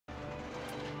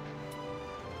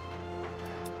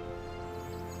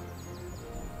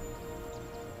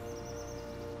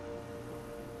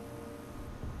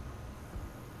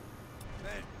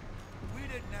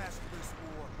didn't ask for this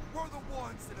war. We're the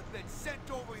ones that have been sent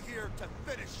over here to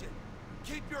finish it.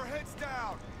 Keep your heads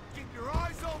down, keep your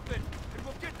eyes open, and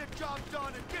we'll get the job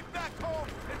done and get back home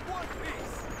in one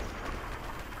piece.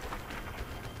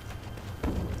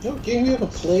 You know, a game we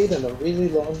haven't played in a really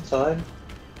long time.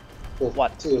 Well,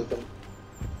 What? Two of them.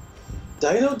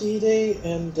 Dino D-Day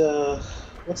and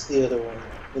what's the other one?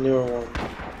 The newer one.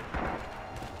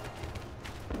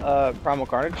 Primal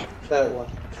Carnage? That one.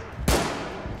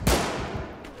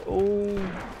 Oh,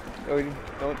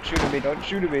 don't shoot at me, don't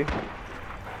shoot at me.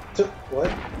 What?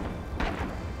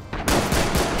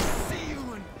 See you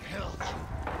in hell, you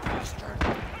bastard.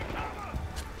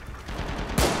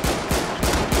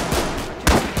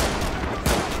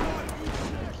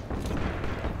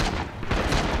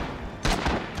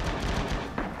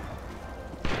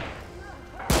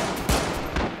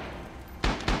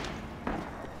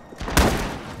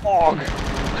 Fog.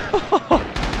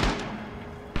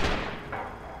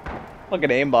 Look at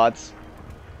aimbots.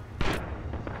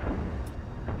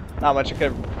 Not much I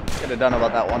could have done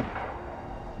about that one.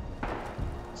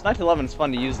 This 1911 is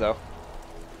fun to use though.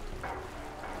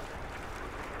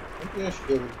 Maybe I should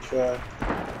give it a try.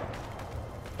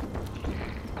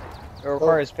 It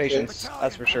requires Oh, patience,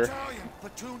 that's for sure. Battalion,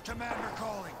 platoon commander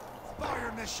calling.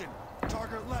 Fire mission.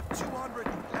 Target left 200,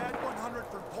 add 100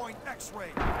 for point X-ray.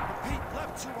 Repeat,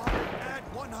 left 200, add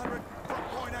 100 for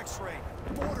point X-ray.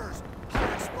 Orders,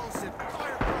 high explosive,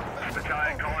 fire for effect.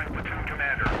 Battalion calling platoon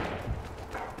commander.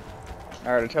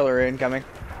 Alright, artillery incoming.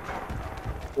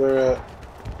 We're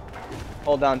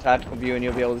Hold down tactical view and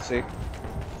you'll be able to see.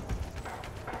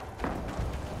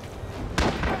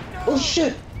 Oh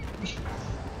shit!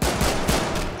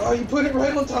 Oh, you put it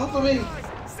right on top of me!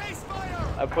 Cease fire!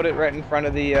 I put it right in front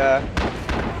of the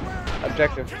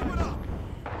objective. Keep it up!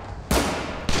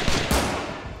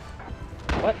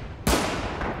 What?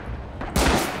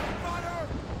 Fire!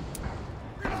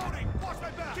 Reloading! Watch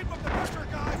my back! Keep up the pressure,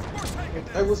 guys! We're taking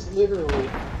this! I was literally...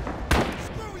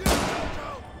 Screw you,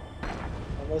 Jojo!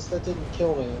 Unless that didn't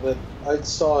kill me, but I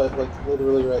saw it like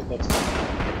literally right next to me.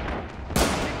 Keep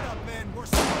it up, men! We're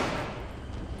surrounded!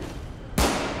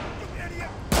 You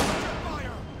idiot! Watch your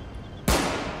fire!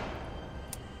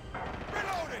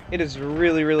 Reloading! It is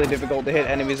really, really difficult to hit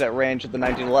enemies at range with the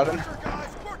 1911. Pressure,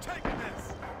 guys! We're taking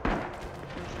this!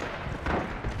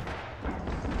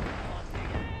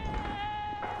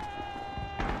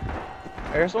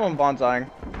 There's someone bonsaiing.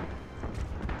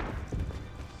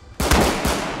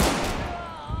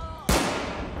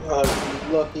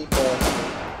 Lucky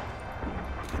bastard.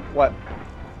 What?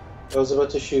 I was about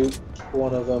to shoot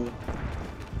one of them,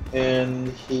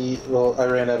 and well, I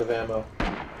ran out of ammo.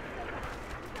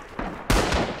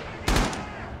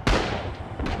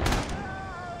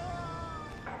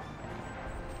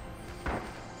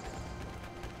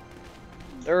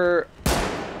 They're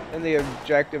in the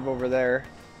objective over there.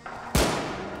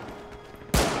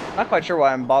 Not quite sure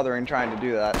why I'm bothering trying to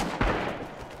do that.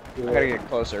 I gotta get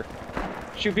closer.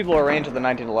 Shoot people at range of the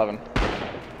 1911.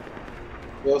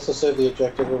 We also said the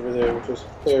objective over there, which was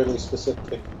fairly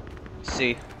specific.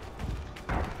 See.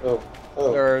 Oh.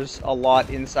 There's a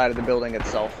lot inside of the building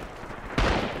itself.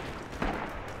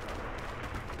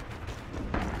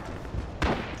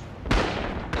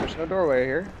 There's no doorway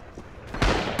here.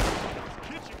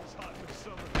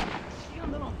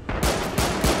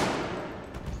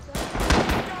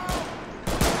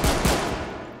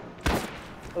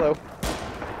 Hello.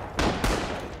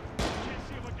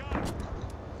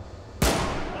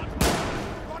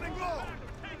 Running low!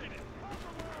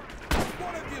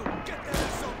 One of you, get that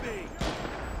SOB!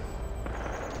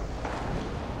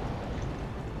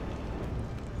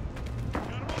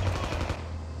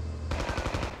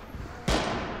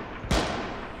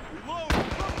 Reload!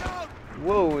 Look out!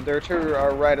 Whoa, they're to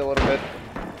our right a little bit.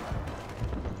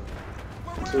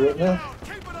 We're So what now?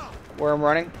 Keep it up! Where I'm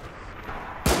running.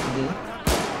 Mhm.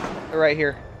 They're right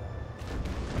here.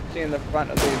 See in the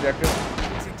front of the objective.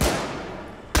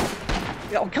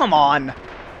 Oh, come on!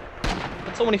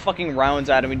 Put so many fucking rounds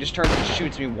at him, he just turns and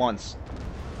shoots me once.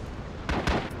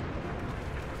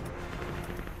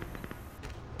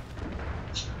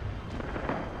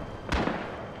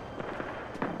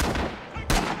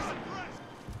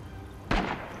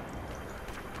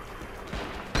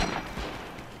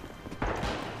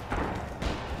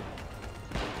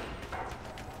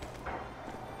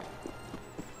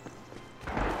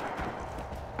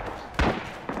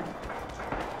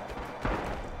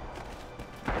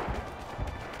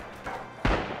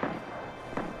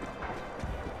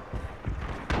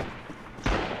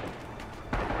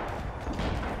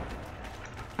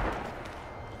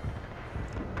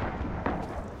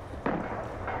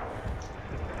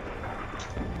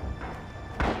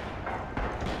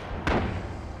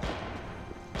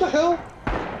 the hell?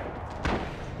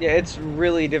 Yeah, it's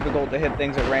really difficult to hit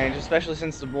things at range, especially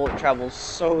since the bullet travels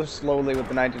so slowly with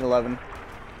the 1911.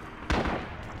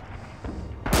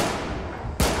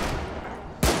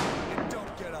 And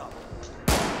don't get up.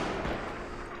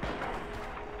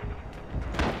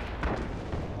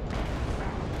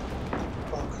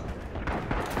 Fuck.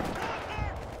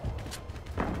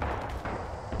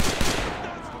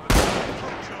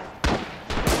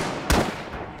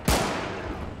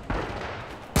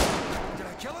 Did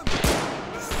I kill him?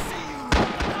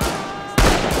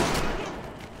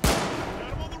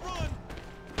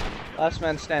 Last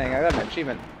man standing. I got an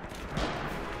achievement.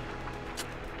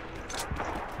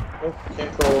 Oh,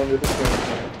 can't crawl under the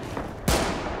train.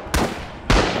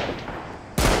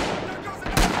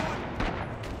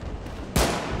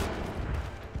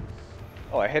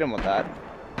 Oh, I hit him with that.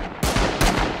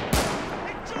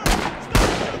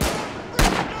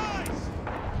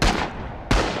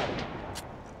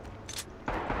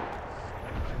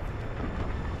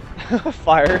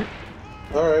 Fire.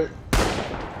 Alright.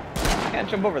 Can't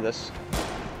jump over this.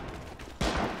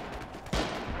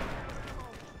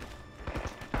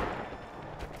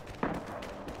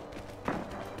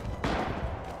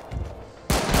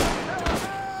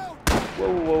 Whoa,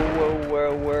 whoa,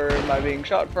 whoa, where am I being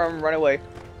shot from? Run away.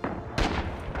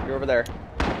 You're over there.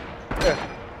 Ugh.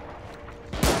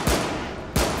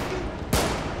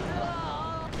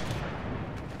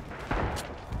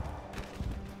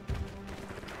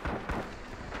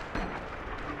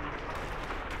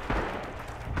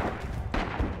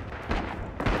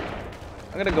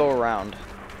 I'm gonna go around.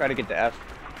 Try to get to F.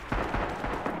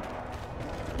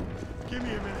 Give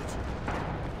me a minute.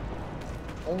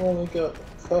 I've only got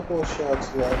a couple of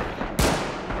shots left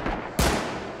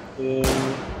in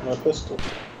my pistol.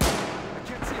 I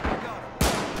can't see if I got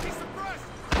him. He's suppressed.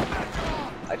 Finish him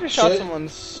off. I just shot Shit. someone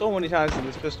so many times with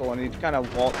this pistol and he kind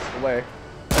of waltzed away.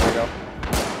 There we go.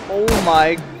 Oh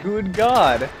my good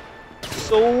god.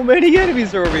 So many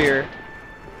enemies are over here.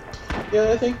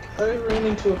 Yeah, I think I ran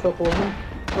into a couple of them.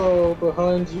 Oh,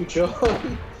 behind you, John.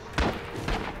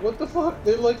 What the fuck?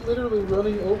 They're like literally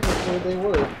running over where they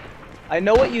were. I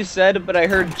know what you said, but I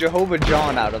heard Jehovah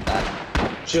John out of that.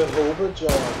 Jehovah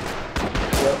John.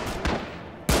 Yep.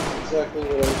 Exactly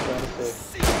what I was trying to say.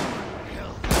 See you,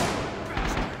 hell,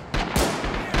 bastard.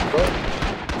 But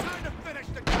Time to finish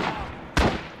the job.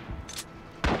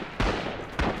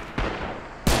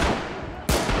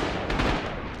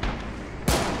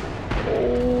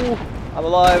 Oh, I'm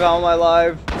alive, how am I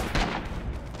alive?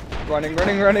 Running,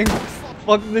 running, running.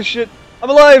 Fuck this shit. I'm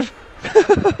alive!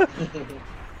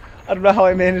 I don't know how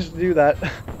I managed to do that.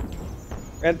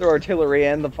 Ran through artillery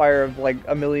and the fire of like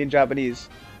a million Japanese.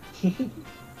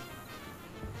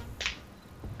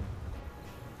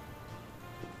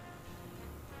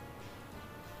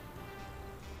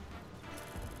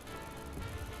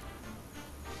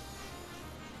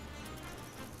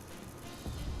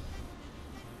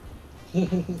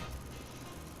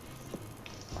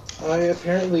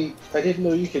 I didn't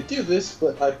know you could do this,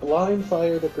 but I blind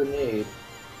fired a grenade.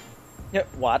 Yep,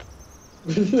 what?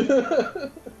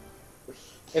 And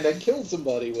I killed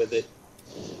somebody with it.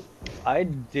 I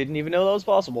didn't even know that was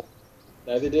possible.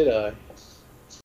 Neither did I.